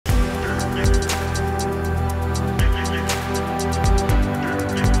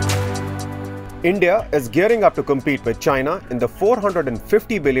India is gearing up to compete with China in the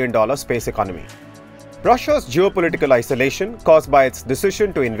 $450 billion space economy. Russia's geopolitical isolation caused by its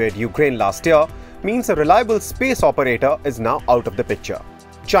decision to invade Ukraine last year means a reliable space operator is now out of the picture.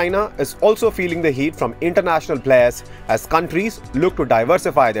 China is also feeling the heat from international players as countries look to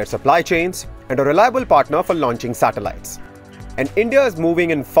diversify their supply chains and a reliable partner for launching satellites. And India is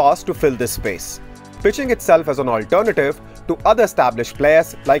moving in fast to fill this space, pitching itself as an alternative to other established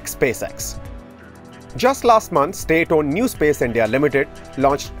players like SpaceX. Just last month, state-owned New Space India Limited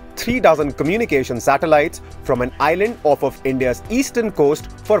launched 36 communication satellites from an island off of India's eastern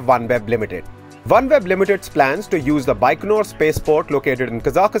coast for OneWeb Limited. OneWeb Limited's plans to use the Baikonur spaceport located in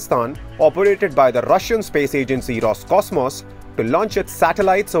Kazakhstan, operated by the Russian space agency Roscosmos, to launch its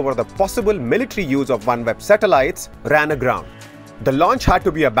satellites over the possible military use of OneWeb satellites, ran aground. The launch had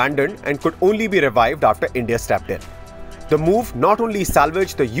to be abandoned and could only be revived after India stepped in. The move not only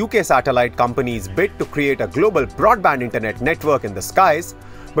salvaged the UK satellite company's bid to create a global broadband internet network in the skies,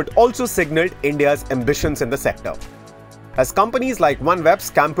 but also signaled India's ambitions in the sector. As companies like OneWeb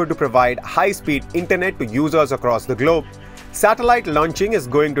scamper to provide high-speed internet to users across the globe, satellite launching is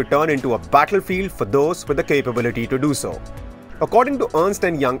going to turn into a battlefield for those with the capability to do so. According to Ernst &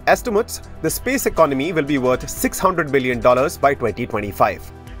 Young estimates, the space economy will be worth $600 billion by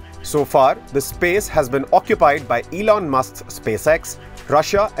 2025. So far, the space has been occupied by Elon Musk's SpaceX,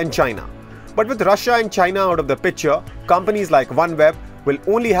 Russia and China. But with Russia and China out of the picture, companies like OneWeb will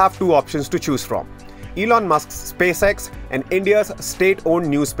only have two options to choose from: Elon Musk's SpaceX and India's state-owned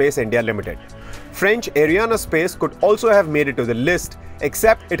New Space India Limited. French Arianespace could also have made it to the list,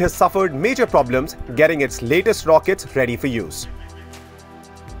 except it has suffered major problems getting its latest rockets ready for use.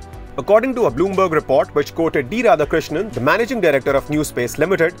 According to a Bloomberg report which quoted D. Radhakrishnan, the managing director of New Space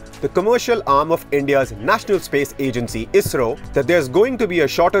Limited, the commercial arm of India's national space agency ISRO, that there's going to be a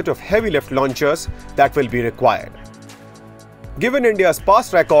shortage of heavy-lift launchers that will be required. Given India's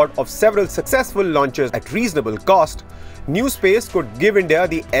past record of several successful launches at reasonable cost, New Space could give India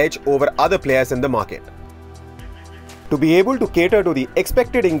the edge over other players in the market. To be able to cater to the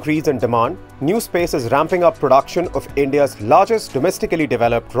expected increase in demand, New Space is ramping up production of India's largest domestically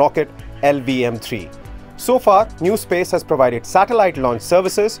developed rocket, LVM-3. So far, New Space has provided satellite launch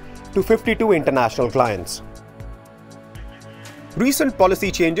services to 52 international clients. Recent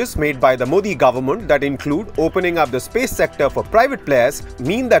policy changes made by the Modi government that include opening up the space sector for private players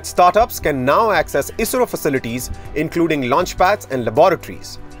mean that startups can now access ISRO facilities, including launch pads and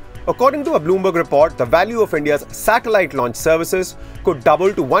laboratories. According to a Bloomberg report, the value of India's satellite launch services could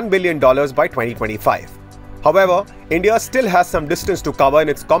double to $1 billion by 2025. However, India still has some distance to cover in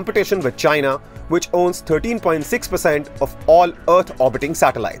its competition with China, which owns 13.6% of all Earth-orbiting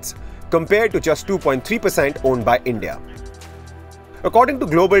satellites, compared to just 2.3% owned by India. According to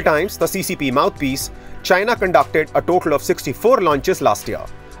Global Times, the CCP mouthpiece, China conducted a total of 64 launches last year,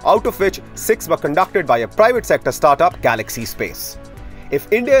 out of which 6 were conducted by a private sector startup, Galaxy Space. If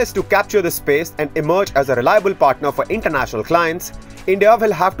India is to capture this space and emerge as a reliable partner for international clients, India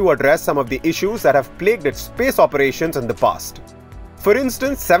will have to address some of the issues that have plagued its space operations in the past. For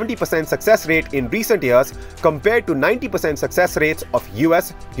instance, 70% success rate in recent years compared to 90% success rates of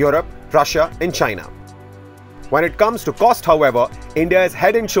US, Europe, Russia and China. When it comes to cost, however, India is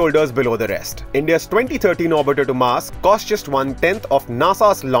head and shoulders below the rest. India's 2013 orbiter to Mars cost just 1/10 of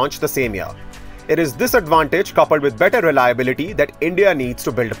NASA's launch the same year. It is this advantage coupled with better reliability that India needs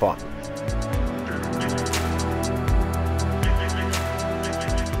to build upon.